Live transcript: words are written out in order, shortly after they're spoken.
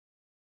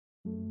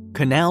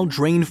canal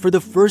drained for the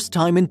first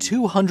time in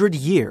 200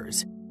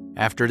 years.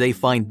 After they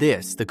find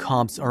this, the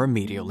cops are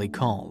immediately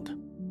called.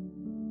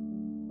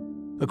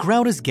 A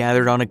crowd is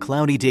gathered on a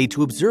cloudy day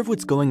to observe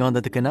what's going on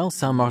at the Canal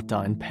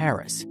Saint-Martin in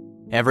Paris.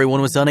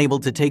 Everyone was unable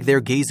to take their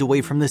gaze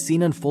away from the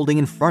scene unfolding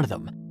in front of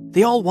them.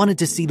 They all wanted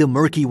to see the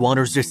murky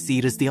waters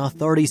recede as the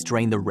authorities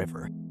drained the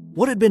river.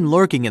 What had been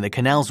lurking in the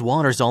canal's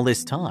waters all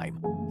this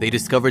time? They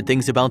discovered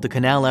things about the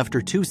canal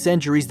after 2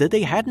 centuries that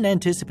they hadn't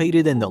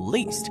anticipated in the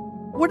least.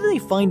 What did they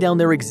find down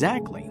there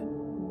exactly?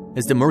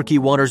 As the murky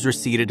waters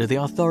receded, the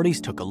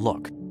authorities took a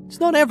look. It's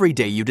not every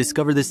day you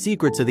discover the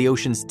secrets of the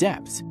ocean's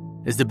depths.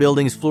 As the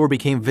building's floor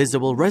became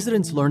visible,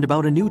 residents learned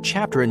about a new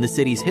chapter in the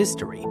city's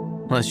history.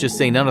 Let's just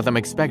say none of them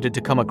expected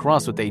to come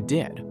across what they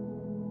did.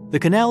 The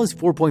canal is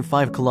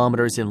 4.5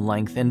 kilometers in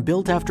length and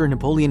built after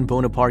Napoleon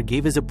Bonaparte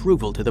gave his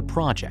approval to the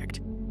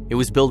project. It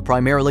was built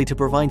primarily to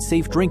provide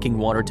safe drinking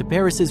water to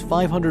Paris's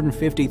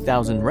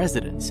 550,000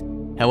 residents.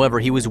 However,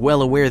 he was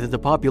well aware that the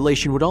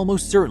population would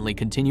almost certainly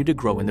continue to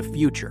grow in the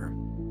future.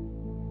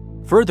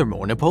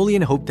 Furthermore,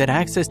 Napoleon hoped that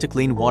access to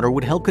clean water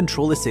would help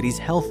control the city's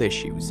health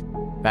issues.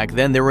 Back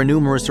then, there were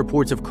numerous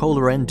reports of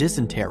cholera and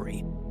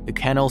dysentery. The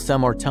Canal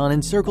Saint-Martin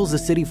encircles the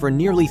city for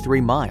nearly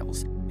 3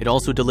 miles. It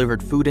also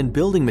delivered food and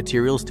building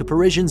materials to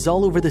Parisians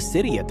all over the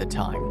city at the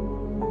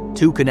time.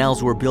 2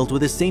 canals were built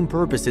with the same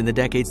purpose in the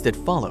decades that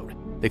followed.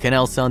 The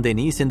Canal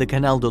Saint-Denis and the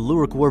Canal de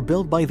l'Ourcq were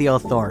built by the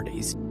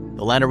authorities.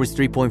 The latter was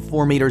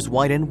 3.4 meters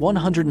wide and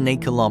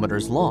 108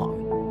 kilometers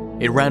long.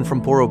 It ran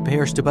from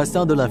Port-au-Perche to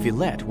Bassin de la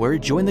Villette, where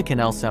it joined the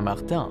Canal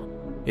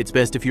Saint-Martin. It's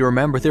best if you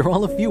remember they're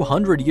all a few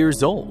hundred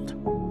years old.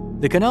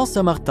 The Canal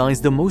Saint-Martin is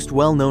the most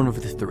well-known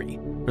of the 3.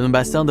 From the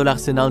Bassin de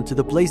l'Arsenal to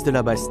the Place de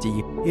la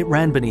Bastille, it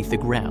ran beneath the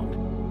ground.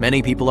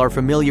 Many people are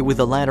familiar with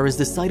the latter as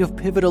the site of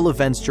pivotal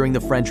events during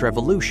the French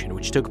Revolution,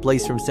 which took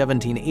place from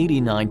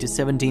 1789 to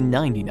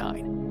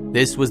 1799.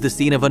 This was the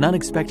scene of an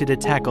unexpected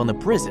attack on the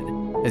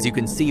prison. As you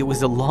can see, it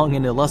was a long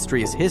and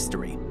illustrious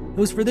history. It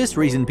was for this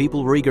reason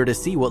people were eager to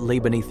see what lay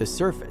beneath the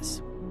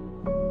surface.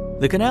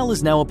 The canal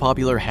is now a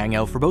popular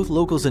hangout for both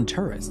locals and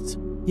tourists.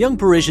 Young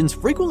Parisians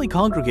frequently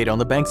congregate on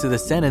the banks of the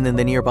Seine and in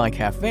the nearby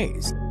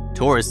cafes.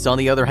 Tourists, on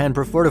the other hand,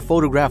 prefer to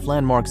photograph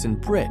landmarks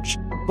and bridge.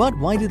 But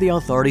why did the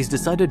authorities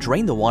decide to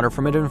drain the water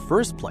from it in the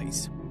first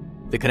place?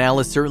 The canal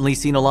has certainly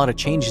seen a lot of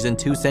changes in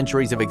 2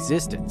 centuries of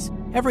existence.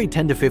 Every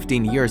 10 to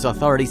 15 years,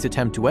 authorities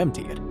attempt to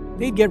empty it.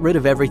 They'd get rid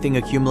of everything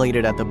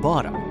accumulated at the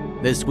bottom.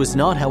 This was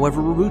not,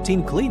 however, a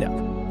routine cleanup.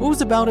 What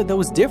was about it that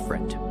was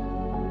different?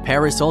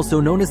 Paris,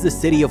 also known as the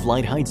City of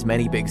Light, hides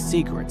many big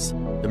secrets.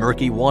 The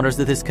murky waters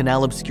of this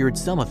canal obscured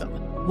some of them.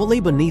 What lay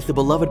beneath the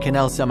beloved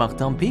Canal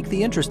Saint-Martin piqued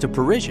the interest of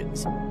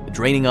Parisians. The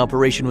draining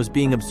operation was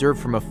being observed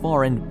from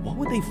afar, and what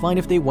would they find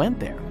if they went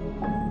there?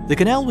 The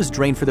canal was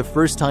drained for the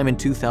first time in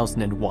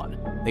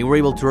 2001. They were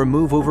able to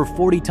remove over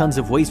 40 tons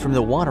of waste from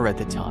the water at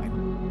the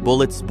time.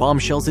 Bullets,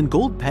 bombshells, and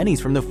gold pennies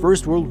from the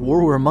First World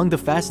War were among the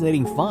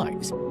fascinating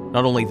finds.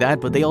 Not only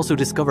that, but they also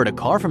discovered a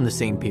car from the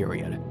same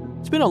period.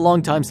 It's been a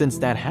long time since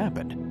that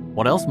happened.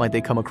 What else might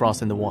they come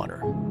across in the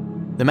water?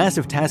 The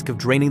massive task of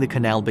draining the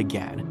canal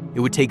began. It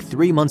would take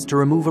 3 months to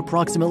remove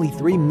approximately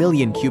 3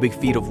 million cubic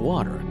feet of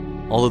water.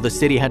 Although the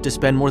city had to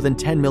spend more than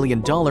 $10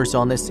 million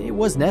on this, it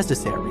was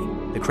necessary.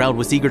 The crowd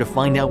was eager to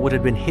find out what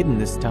had been hidden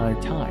this entire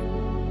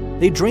time.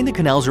 They drained the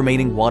canal's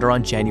remaining water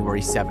on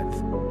January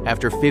 7th.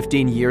 After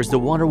 15 years, the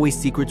waterway's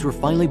secrets were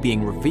finally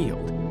being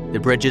revealed. The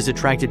bridges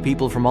attracted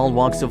people from all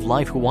walks of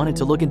life who wanted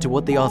to look into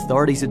what the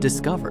authorities had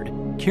discovered.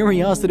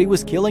 Curiosity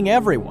was killing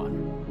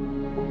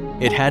everyone.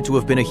 It had to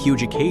have been a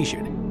huge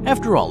occasion.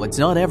 After all, it's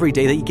not every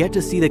day that you get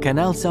to see the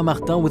Canal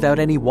Saint-Martin without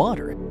any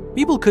water.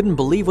 People couldn't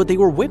believe what they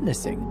were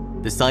witnessing.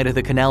 The sight of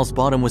the canal's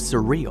bottom was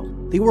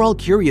surreal. They were all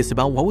curious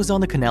about what was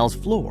on the canal's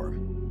floor.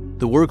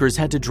 The workers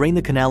had to drain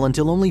the canal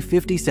until only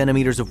 50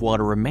 centimeters of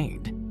water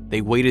remained.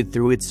 They waded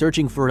through it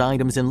searching for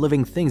items and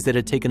living things that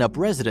had taken up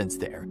residence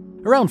there.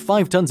 Around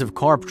 5 tons of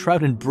carp,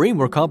 trout, and bream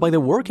were caught by the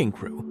working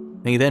crew.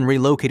 They then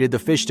relocated the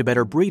fish to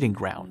better breeding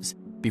grounds.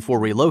 Before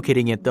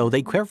relocating it, though,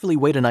 they carefully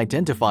weighed and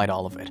identified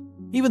all of it.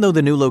 Even though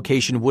the new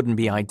location wouldn't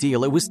be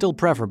ideal, it was still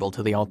preferable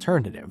to the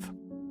alternative.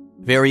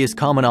 Various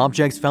common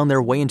objects found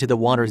their way into the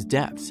water's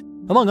depths.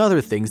 Among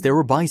other things, there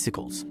were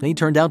bicycles. They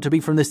turned out to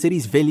be from the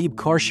city's Vélib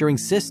car-sharing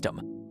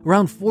system.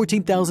 Around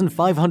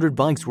 14,500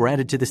 bikes were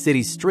added to the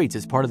city's streets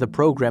as part of the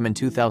program in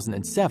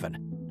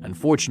 2007.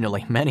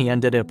 Unfortunately, many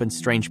ended up in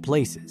strange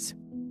places.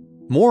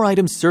 More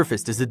items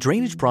surfaced as the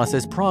drainage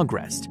process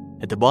progressed.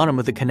 At the bottom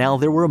of the canal,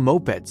 there were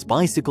mopeds,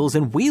 bicycles,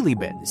 and wheelie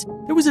bins.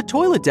 There was a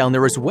toilet down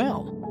there as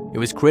well. It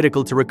was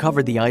critical to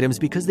recover the items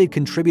because they'd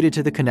contributed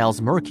to the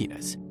canal's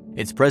murkiness.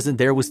 Its presence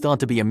there was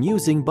thought to be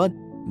amusing, but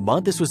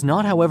this was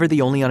not, however,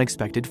 the only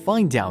unexpected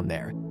find down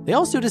there. They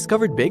also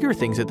discovered bigger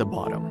things at the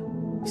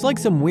bottom. It's like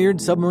some weird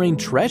submarine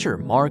treasure,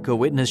 Mark, a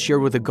witness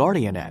shared with The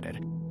Guardian,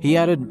 added. He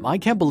added, "I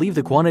can't believe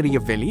the quantity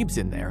of Vélibs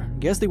in there.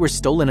 Guess they were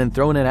stolen and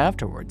thrown in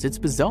afterwards. It's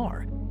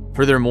bizarre."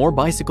 Furthermore,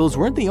 bicycles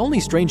weren't the only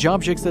strange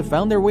objects that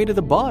found their way to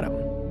the bottom.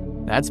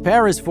 "That's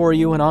Paris for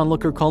you," an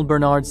onlooker called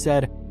Bernard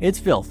said. "It's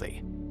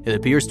filthy. It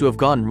appears to have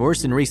gotten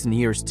worse in recent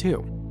years,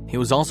 too. He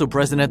was also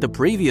present at the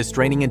previous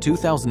training in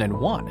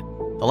 2001.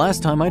 The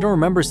last time I don't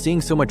remember seeing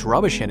so much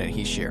rubbish in it,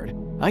 he shared.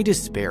 I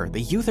despair,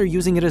 the youth are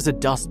using it as a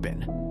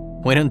dustbin.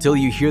 Wait until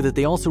you hear that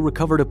they also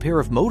recovered a pair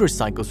of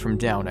motorcycles from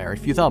down there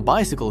if you thought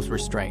bicycles were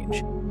strange.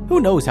 Who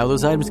knows how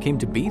those items came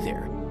to be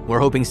there? We're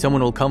hoping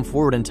someone will come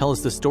forward and tell us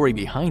the story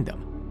behind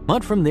them.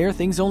 But from there,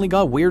 things only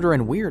got weirder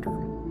and weirder.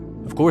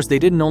 Of course, they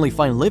didn't only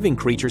find living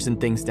creatures and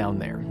things down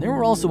there. There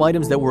were also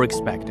items that were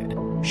expected.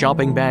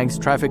 Shopping bags,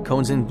 traffic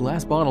cones, and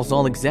glass bottles,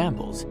 all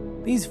examples.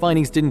 These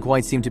findings didn't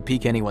quite seem to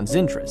pique anyone's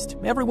interest.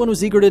 Everyone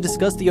was eager to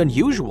discuss the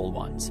unusual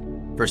ones.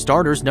 For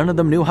starters, none of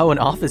them knew how an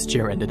office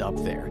chair ended up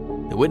there.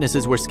 The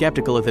witnesses were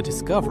skeptical of the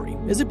discovery.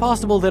 Is it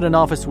possible that an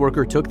office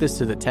worker took this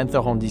to the 10th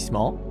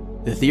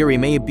arrondissement? The theory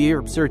may be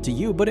absurd to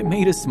you, but it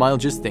made us smile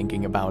just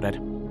thinking about it.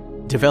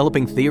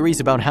 Developing theories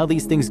about how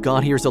these things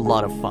got here is a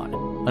lot of fun.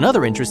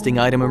 Another interesting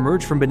item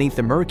emerged from beneath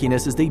the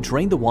murkiness as they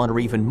drained the water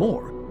even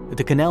more. At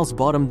the canal's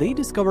bottom, they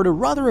discovered a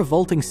rather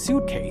revolting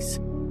suitcase.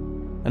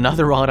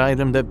 Another odd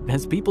item that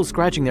has people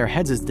scratching their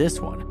heads is this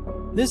one.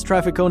 This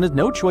traffic cone had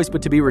no choice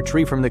but to be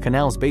retrieved from the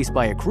canal's base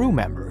by a crew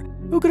member.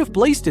 Who could have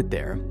placed it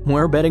there?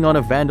 We're betting on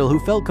a vandal who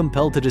felt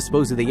compelled to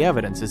dispose of the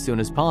evidence as soon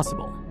as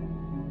possible.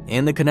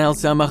 In the Canal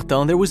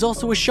Saint-Martin, there was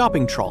also a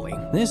shopping trolley.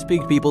 This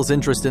piqued people's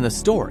interest in the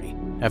story.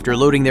 After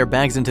loading their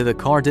bags into the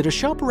car, did a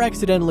shopper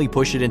accidentally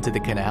push it into the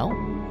canal?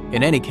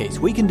 In any case,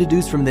 we can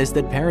deduce from this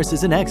that Paris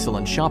is an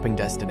excellent shopping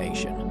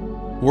destination.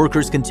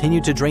 Workers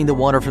continued to drain the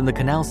water from the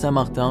Canal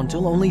Saint-Martin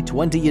until only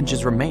 20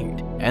 inches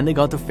remained, and they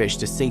got the fish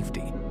to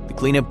safety. The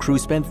cleanup crew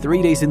spent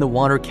 3 days in the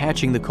water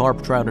catching the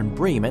carp, trout, and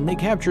bream, and they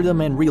captured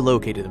them and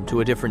relocated them to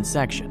a different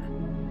section.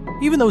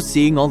 Even though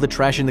seeing all the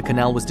trash in the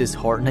canal was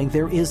disheartening,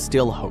 there is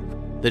still hope.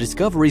 The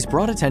discoveries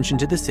brought attention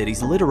to the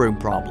city's littering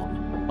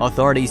problem.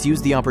 Authorities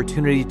used the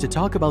opportunity to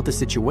talk about the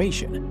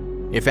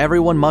situation. If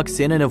everyone mucks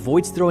in and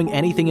avoids throwing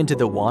anything into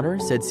the water,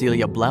 said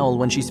Celia Blauel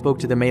when she spoke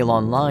to the Mail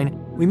Online,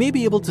 we may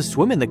be able to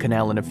swim in the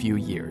canal in a few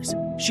years.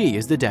 She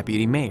is the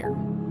deputy mayor.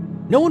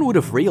 No one would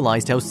have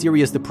realized how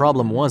serious the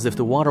problem was if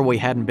the waterway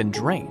hadn't been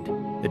drained.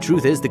 The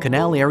truth is, the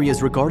canal area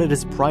is regarded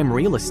as prime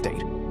real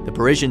estate. The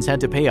Parisians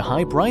had to pay a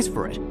high price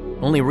for it.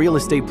 Only real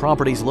estate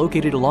properties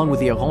located along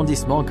with the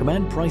arrondissement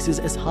command prices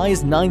as high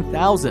as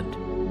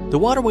 9,000. The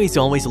waterways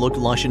always looked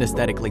lush and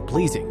aesthetically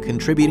pleasing,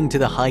 contributing to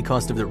the high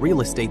cost of the real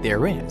estate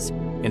there is.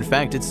 In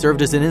fact, it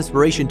served as an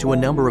inspiration to a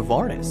number of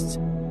artists.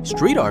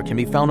 Street art can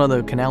be found on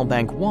the canal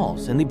bank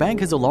walls, and the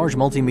bank has a large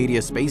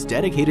multimedia space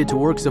dedicated to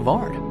works of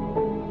art.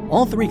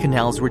 All 3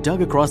 canals were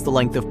dug across the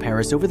length of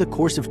Paris over the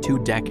course of 2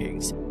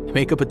 decades, to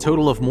make up a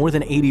total of more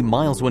than 80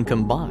 miles when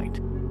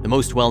combined. The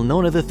most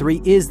well-known of the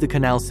 3 is the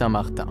Canal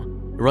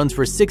Saint-Martin. It runs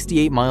for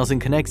 68 miles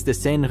and connects the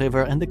Seine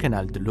River and the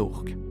Canal de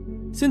l'Ourcq.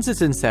 Since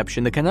its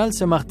inception, the Canal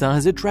Saint-Martin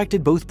has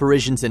attracted both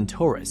Parisians and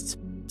tourists.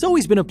 It's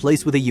always been a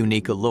place with a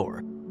unique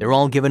allure. They're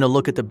all given a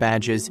look at the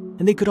badges,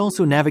 and they could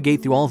also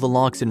navigate through all the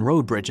locks and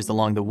road bridges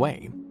along the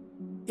way.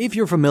 If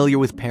you're familiar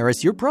with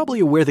Paris, you're probably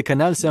aware the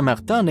Canal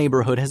Saint-Martin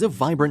neighborhood has a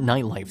vibrant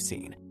nightlife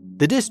scene.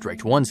 The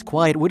district, once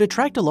quiet, would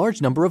attract a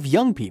large number of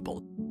young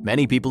people.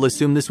 Many people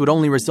assumed this would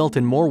only result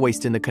in more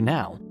waste in the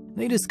canal.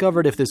 They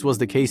discovered if this was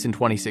the case in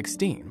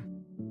 2016.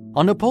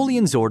 On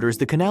Napoleon's orders,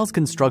 the canal's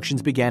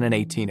constructions began in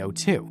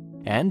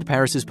 1802, and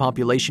Paris's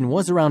population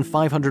was around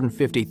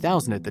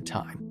 550,000 at the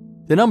time.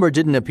 The number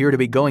didn't appear to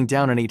be going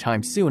down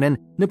anytime soon, and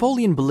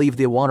Napoleon believed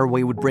the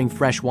waterway would bring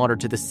fresh water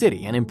to the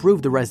city and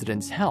improve the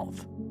residents'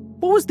 health.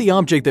 What was the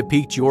object that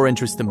piqued your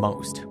interest the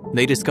most?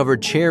 They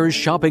discovered chairs,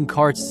 shopping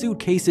carts,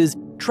 suitcases,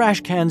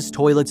 trash cans,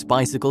 toilets,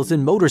 bicycles,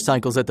 and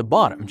motorcycles at the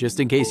bottom, just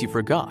in case you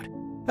forgot.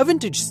 A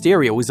vintage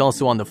stereo was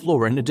also on the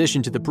floor in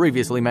addition to the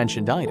previously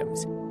mentioned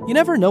items. You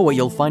never know what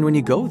you'll find when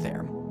you go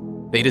there.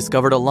 They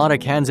discovered a lot of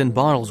cans and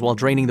bottles while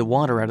draining the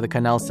water out of the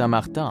Canal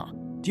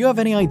Saint-Martin. Do you have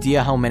any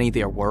idea how many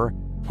there were?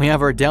 We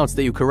have our doubts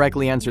that you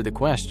correctly answered the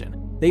question.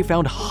 They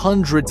found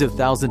hundreds of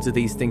thousands of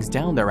these things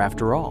down there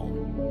after all.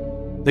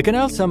 The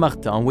Canal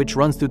Saint-Martin, which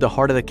runs through the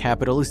heart of the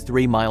capital, is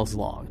 3 miles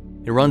long.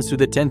 It runs through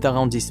the 10th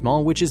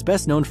arrondissement, which is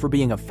best known for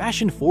being a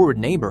fashion-forward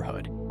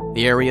neighborhood.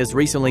 The area has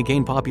recently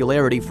gained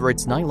popularity for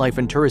its nightlife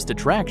and tourist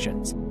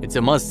attractions. It's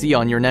a must-see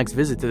on your next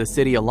visit to the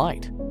City of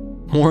Light.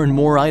 More and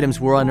more items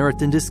were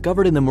unearthed and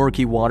discovered in the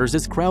murky waters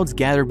as crowds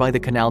gathered by the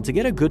canal to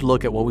get a good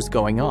look at what was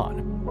going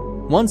on.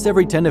 Once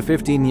every 10 to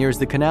 15 years,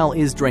 the canal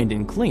is drained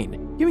and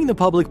cleaned, giving the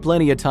public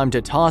plenty of time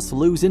to toss,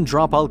 lose, and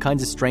drop all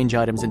kinds of strange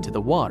items into the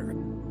water.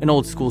 An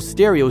old-school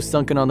stereo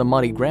sunken on the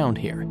muddy ground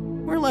here.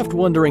 We're left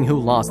wondering who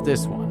lost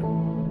this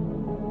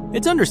one.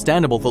 It's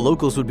understandable the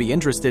locals would be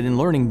interested in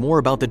learning more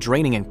about the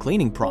draining and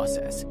cleaning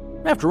process.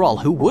 After all,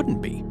 who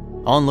wouldn't be?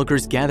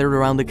 Onlookers gathered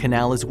around the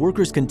canal as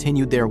workers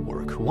continued their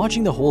work,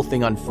 watching the whole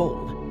thing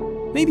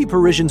unfold. Maybe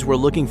Parisians were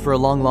looking for a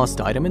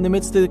long-lost item in the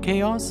midst of the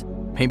chaos?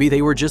 Maybe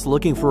they were just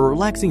looking for a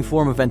relaxing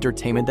form of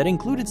entertainment that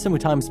included some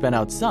time spent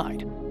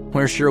outside.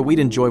 We're sure we'd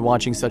enjoy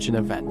watching such an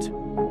event.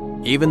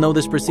 Even though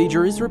this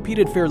procedure is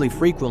repeated fairly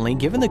frequently,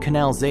 given the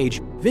canal's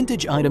age,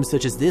 vintage items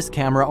such as this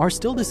camera are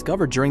still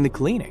discovered during the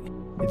cleaning.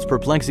 It's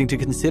perplexing to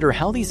consider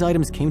how these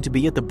items came to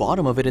be at the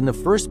bottom of it in the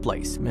first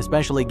place,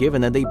 especially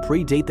given that they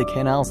predate the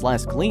canal's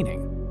last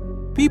cleaning.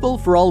 People,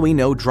 for all we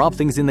know, drop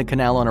things in the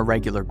canal on a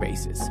regular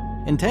basis,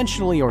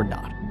 intentionally or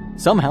not.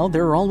 Somehow,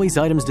 there are always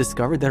items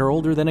discovered that are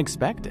older than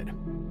expected.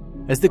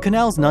 As the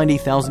canal's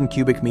 90,000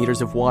 cubic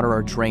meters of water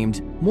are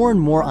drained, more and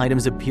more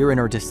items appear and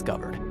are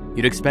discovered.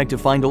 You'd expect to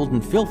find old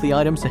and filthy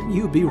items, and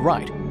you'd be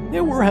right.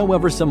 There were,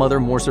 however, some other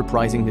more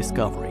surprising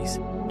discoveries.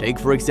 Take,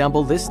 for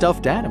example, this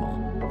stuffed animal.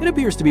 It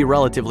appears to be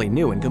relatively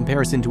new in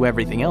comparison to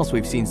everything else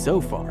we've seen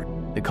so far.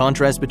 The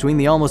contrast between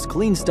the almost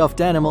clean stuffed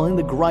animal and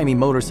the grimy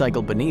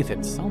motorcycle beneath it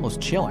is almost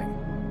chilling.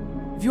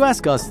 If you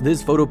ask us,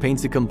 this photo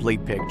paints a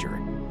complete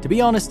picture. To be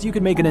honest, you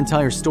could make an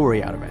entire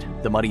story out of it.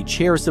 The muddy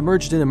chair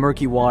submerged in the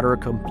murky water,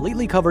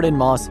 completely covered in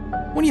moss,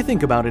 when you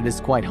think about it,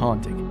 is quite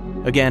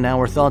haunting. Again,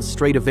 our thoughts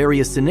stray to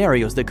various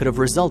scenarios that could have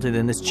resulted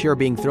in this chair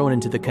being thrown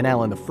into the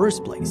canal in the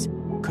first place.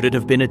 Could it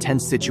have been a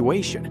tense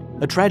situation?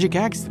 A tragic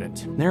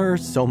accident? There are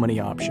so many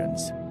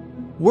options.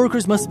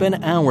 Workers must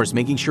spend hours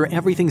making sure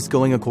everything's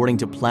going according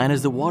to plan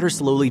as the water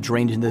slowly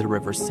drained into the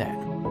River Seine.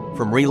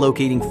 From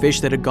relocating fish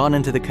that had gone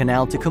into the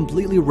canal to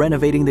completely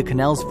renovating the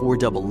canal's 4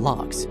 double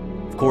locks.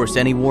 Of course,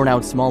 any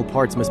worn-out small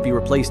parts must be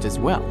replaced as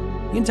well.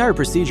 The entire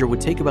procedure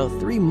would take about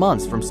 3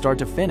 months from start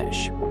to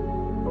finish.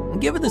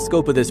 Given the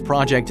scope of this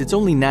project, it's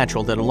only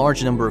natural that a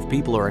large number of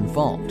people are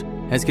involved.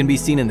 As can be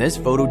seen in this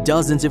photo,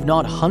 dozens if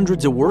not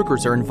hundreds of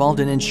workers are involved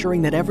in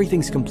ensuring that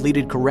everything's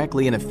completed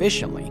correctly and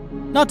efficiently,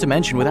 not to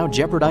mention without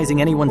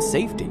jeopardizing anyone's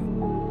safety.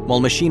 While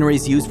machinery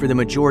is used for the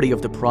majority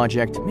of the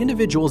project,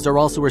 individuals are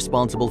also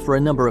responsible for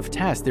a number of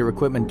tasks their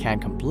equipment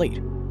can't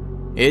complete.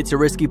 It's a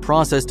risky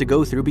process to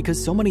go through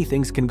because so many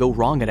things can go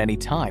wrong at any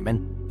time,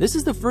 and this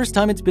is the first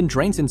time it's been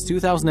drained since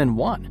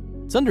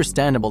 2001. It's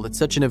understandable that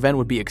such an event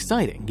would be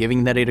exciting,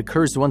 given that it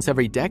occurs once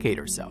every decade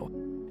or so.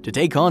 To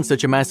take on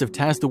such a massive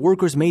task, the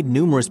workers made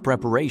numerous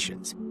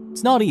preparations.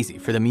 It's not easy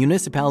for the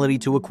municipality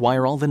to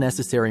acquire all the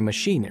necessary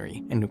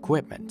machinery and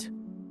equipment.